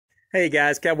Hey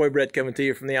guys, Cowboy Brett coming to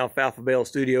you from the Alfalfa Bale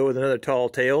studio with another tall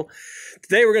tale.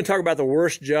 Today we're going to talk about the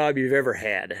worst job you've ever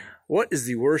had. What is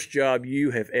the worst job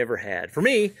you have ever had? For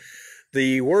me,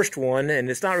 the worst one, and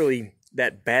it's not really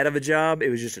that bad of a job, it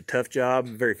was just a tough job,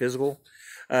 very physical.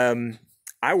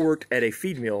 I worked at a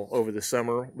feed mill over the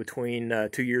summer between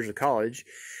 2 years of college,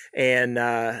 and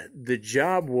the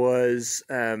job was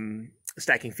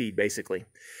stacking feed basically.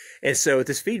 And so at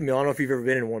this feed mill, I don't know if you've ever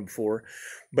been in one before,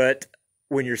 but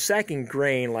when you're sacking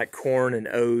grain like corn and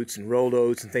oats and rolled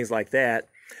oats and things like that,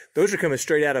 those are coming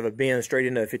straight out of a bin, straight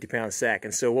into a 50-pound sack.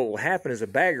 And so what will happen is a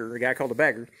guy called a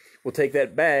bagger, will take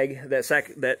that bag,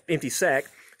 that empty sack,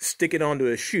 stick it onto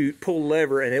a chute, pull the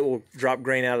lever, and it will drop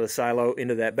grain out of the silo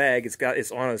into that bag.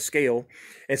 It's on a scale,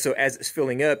 and so as it's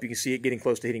filling up, you can see it getting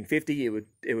close to hitting 50.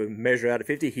 It would measure out at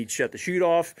 50. He'd shut the chute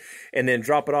off, and then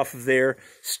drop it off of there,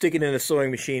 stick it in a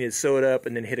sewing machine, it'd sew it up,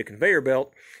 and then hit a conveyor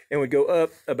belt, and would go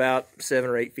up about 7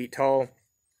 or 8 feet tall,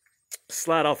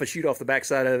 slide off a chute off the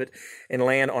backside of it, and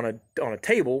land on a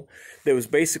table that was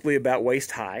basically about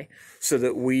waist high, so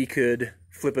that we could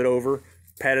flip it over,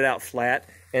 pat it out flat,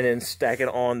 and then stack it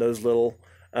on those little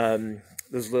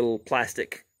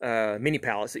plastic mini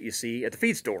pallets that you see at the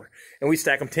feed store. And we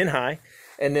stack them 10 high,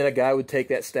 and then a guy would take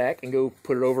that stack and go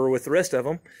put it over with the rest of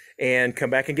them and come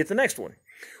back and get the next one.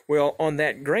 Well, on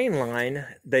that grain line,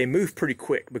 they move pretty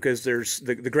quick because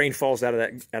the grain falls out of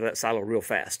that silo real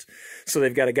fast. So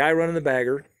they've got a guy running the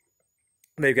bagger,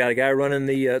 they've got a guy running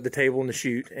the table and the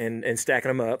chute and stacking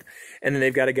them up, and then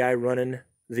they've got a guy running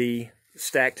the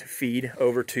stacked feed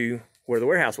over to where the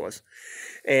warehouse was,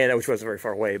 and which wasn't very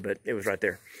far away, but it was right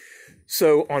there.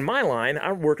 So on my line,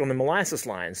 I worked on the molasses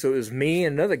line. So it was me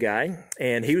and another guy,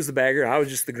 and he was the bagger. I was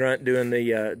just the grunt doing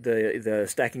the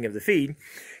stacking of the feed.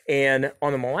 And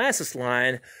on the molasses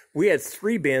line, we had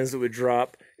 3 bins that would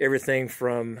drop everything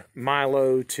from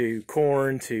milo to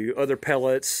corn to other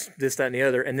pellets, this, that, and the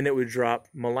other, and then it would drop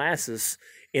molasses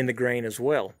in the grain as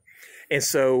well. And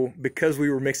so because we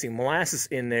were mixing molasses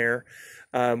in there,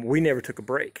 we never took a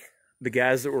break. The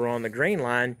guys that were on the grain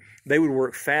line, they would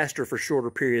work faster for shorter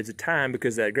periods of time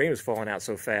because that grain was falling out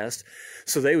so fast.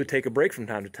 So they would take a break from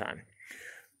time to time.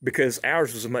 Because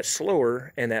ours was much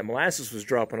slower and that molasses was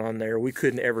dropping on there, we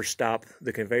couldn't ever stop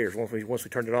the conveyors. Once we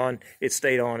turned it on, it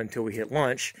stayed on until we hit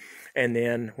lunch. And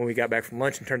then when we got back from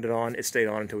lunch and turned it on, it stayed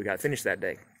on until we got finished that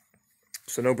day.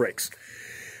 So no breaks.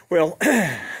 Well,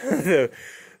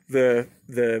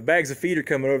 the bags of feed are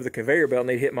coming over the conveyor belt and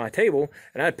they'd hit my table,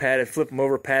 and I'd flip them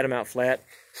over, pat them out flat,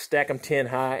 stack them 10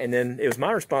 high, and then it was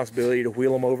my responsibility to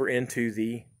wheel them over into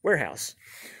the warehouse.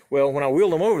 Well, when I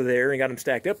wheeled them over there and got them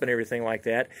stacked up and everything like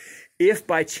that, if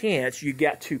by chance you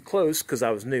got too close, because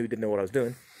I was new, didn't know what I was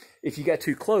doing, if you got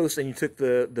too close and you took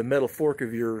the metal fork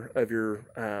of your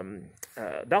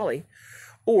dolly,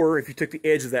 or if you took the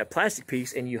edge of that plastic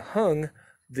piece and you hung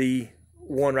the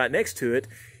one right next to it,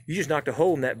 you just knocked a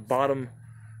hole in that bottom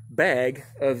bag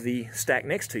of the stack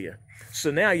next to you. So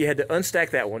now you had to unstack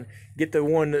that one, get the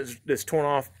one that's torn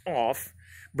off,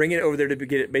 bring it over there to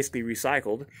get it basically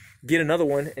recycled, get another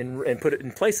one and put it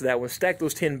in place of that one, stack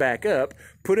those 10 back up,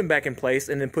 put them back in place,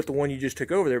 and then put the one you just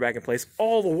took over there back in place.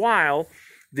 All the while,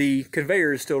 the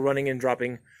conveyor is still running and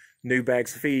dropping new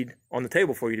bags of feed on the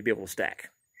table for you to be able to stack.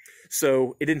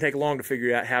 So it didn't take long to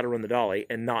figure out how to run the dolly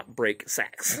and not break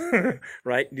sacks,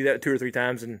 right? Do that 2 or 3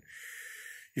 times and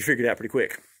you figured it out pretty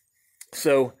quick.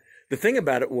 So the thing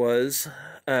about it was,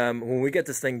 when we got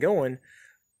this thing going,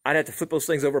 I'd have to flip those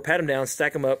things over, pat them down,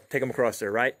 stack them up, take them across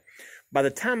there, right? By the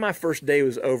time my first day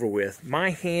was over with, my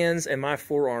hands and my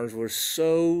forearms were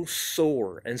so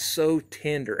sore and so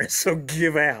tender and so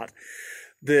give out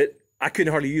that I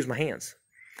couldn't hardly use my hands.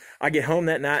 I get home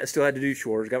that night and still had to do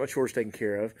chores, got my chores taken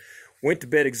care of, went to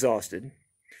bed exhausted,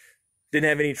 didn't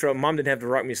have any trouble. Mom didn't have to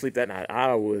rock me to sleep that night.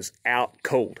 I was out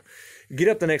cold. Get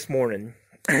up the next morning,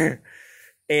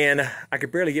 and I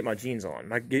could barely get my jeans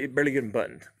on. I could barely get them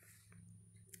buttoned.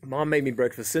 Mom made me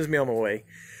breakfast, sends me on my way.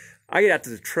 I get out to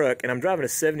the truck, and I'm driving a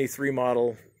 73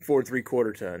 model Ford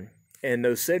 3/4 ton. And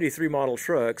those 73 model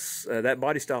trucks, that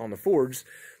body style on the Fords,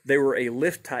 they were a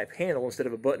lift type handle instead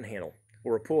of a button handle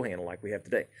or a pull handle like we have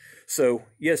today. So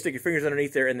you had to stick your fingers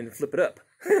underneath there and then flip it up.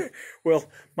 Well,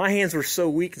 my hands were so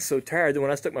weak and so tired that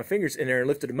when I stuck my fingers in there and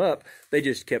lifted them up, they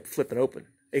just kept flipping open.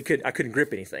 I couldn't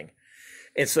grip anything.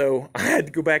 And so I had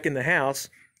to go back in the house,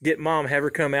 get Mom, have her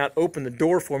come out, open the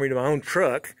door for me to my own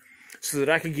truck so that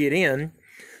I could get in,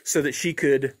 so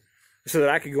that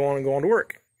I could go on to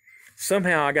work.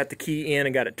 Somehow I got the key in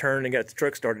and got it turned and got the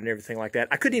truck started and everything like that.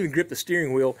 I couldn't even grip the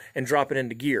steering wheel and drop it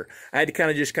into gear. I had to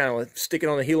kind of stick it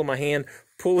on the heel of my hand,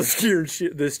 pull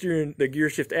the gear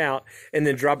shift out, and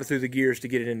then drop it through the gears to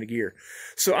get it into gear.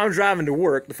 So I'm driving to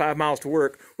work, the 5 miles to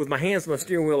work, with my hands on the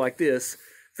steering wheel like this,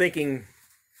 thinking,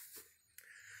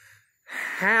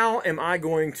 how am I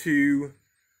going to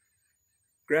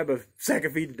grab a sack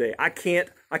of feed today? I can't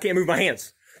move my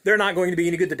hands. They're not going to be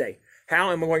any good today.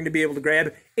 How am I going to be able to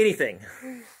grab anything?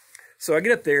 So I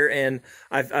get up there, and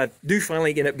I do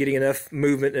finally end up getting enough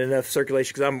movement and enough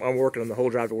circulation, because I'm working on the whole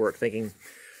drive to work, thinking,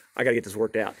 I got to get this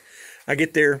worked out. I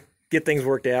get there, get things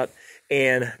worked out,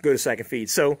 and go to sack and feed.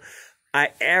 So I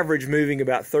average moving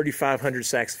about 3,500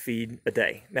 sacks of feed a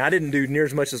day. Now, I didn't do near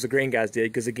as much as the grain guys did,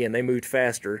 because, again, they moved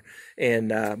faster,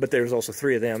 and but there was also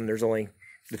 3 of them. There's only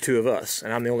the 2 of us,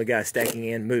 and I'm the only guy stacking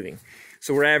and moving.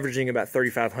 So we're averaging about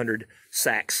 3,500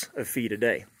 sacks of feed a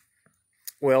day.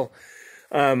 Well,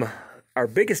 our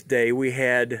biggest day, we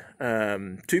had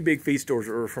 2 big feed stores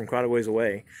that were from quite a ways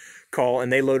away call,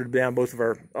 and they loaded down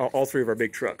all 3 of our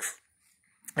big trucks.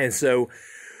 And so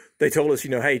they told us,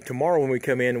 hey, tomorrow when we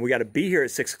come in, we got to be here at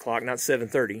 6 o'clock, not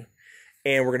 7:30,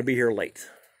 and we're going to be here late.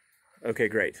 Okay,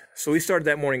 great. So we started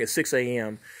that morning at 6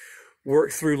 a.m.,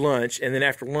 worked through lunch, and then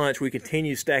after lunch, we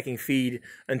continued stacking feed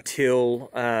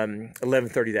until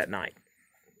 11:30 that night.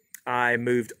 I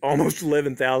moved almost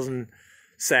 11,000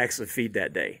 sacks of feed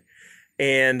that day,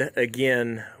 and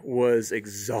again, was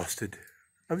exhausted.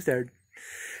 I was tired.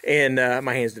 And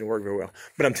my hands didn't work very well.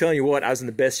 But I'm telling you what, I was in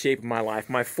the best shape of my life.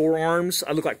 My forearms,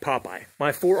 I look like Popeye.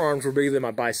 My forearms were bigger than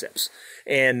my biceps.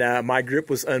 And my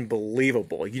grip was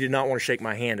unbelievable. You did not want to shake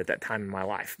my hand at that time in my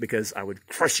life, because I would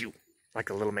crush you like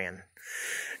a little man.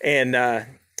 And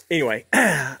anyway,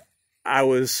 I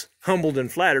was humbled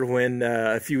and flattered when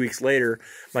a few weeks later,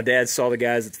 my dad saw the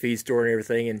guys at the feed store and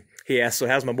everything, and he asked, so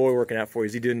how's my boy working out for you?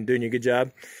 Is he doing you a good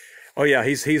job? Oh yeah,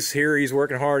 he's here, he's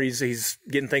working hard, he's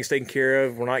getting things taken care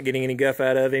of, we're not getting any guff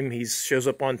out of him, he shows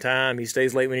up on time, he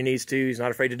stays late when he needs to, he's not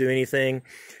afraid to do anything,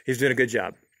 he's doing a good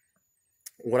job.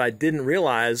 What I didn't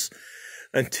realize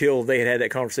until they had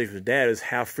that conversation with Dad is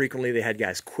how frequently they had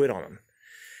guys quit on him.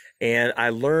 And I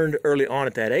learned early on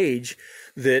at that age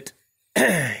that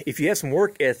if you have some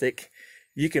work ethic,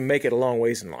 you can make it a long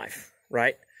ways in life,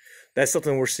 right? That's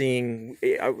something we're seeing.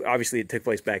 Obviously, it took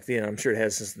place back then. I'm sure it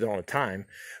has since the dawn of time.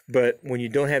 But when you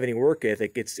don't have any work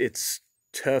ethic, it's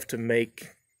tough to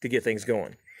get things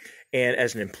going. And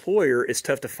as an employer, it's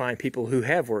tough to find people who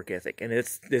have work ethic. And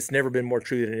it's never been more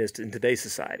true than it is in today's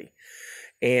society.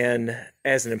 And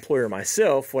as an employer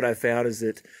myself, what I found is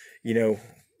that,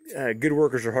 good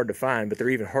workers are hard to find, but they're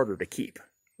even harder to keep,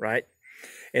 right?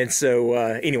 And so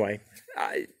anyway,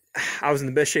 I was in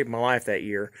the best shape of my life that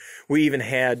year. We even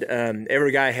had,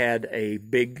 every guy had a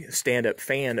big stand-up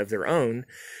fan of their own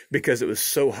because it was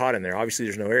so hot in there. Obviously,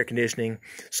 there's no air conditioning,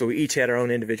 so we each had our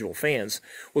own individual fans.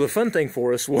 Well, the fun thing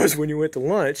for us was when you went to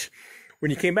lunch,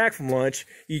 when you came back from lunch,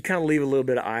 you kind of leave a little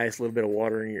bit of ice, a little bit of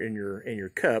water in your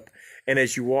cup, and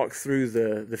as you walk through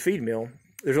the feed mill,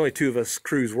 there's only 2 of us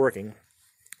crews working,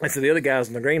 and so the other guys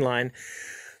on the grain line,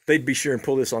 they'd be sure and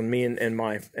pull this on me and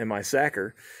my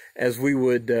sacker. As we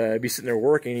would be sitting there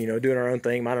working, doing our own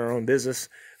thing, minding our own business,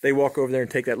 they walk over there and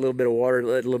take that little bit of water, a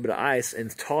little bit of ice, and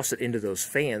toss it into those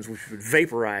fans, which would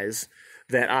vaporize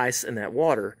that ice and that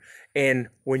water. And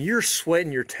when you're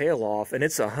sweating your tail off, and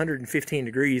it's 115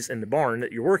 degrees in the barn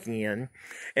that you're working in,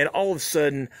 and all of a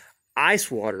sudden ice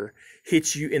water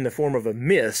hits you in the form of a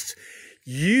mist,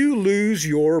 you lose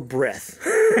your breath.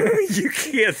 You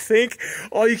can't think.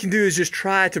 All you can do is just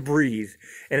try to breathe,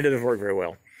 and it doesn't work very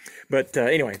well. But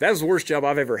anyway, that was the worst job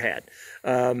I've ever had.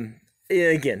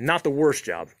 Again, not the worst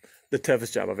job, the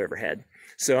toughest job I've ever had.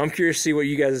 So I'm curious to see what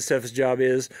you guys' toughest job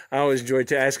is. I always enjoy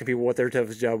asking people what their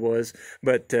toughest job was.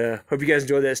 But hope you guys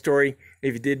enjoyed that story.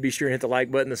 If you did, be sure and hit the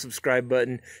like button, the subscribe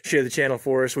button, share the channel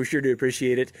for us. We sure do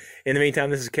appreciate it. In the meantime,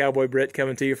 this is Cowboy Brett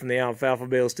coming to you from the Alfalfa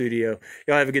Bale Studio.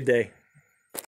 Y'all have a good day.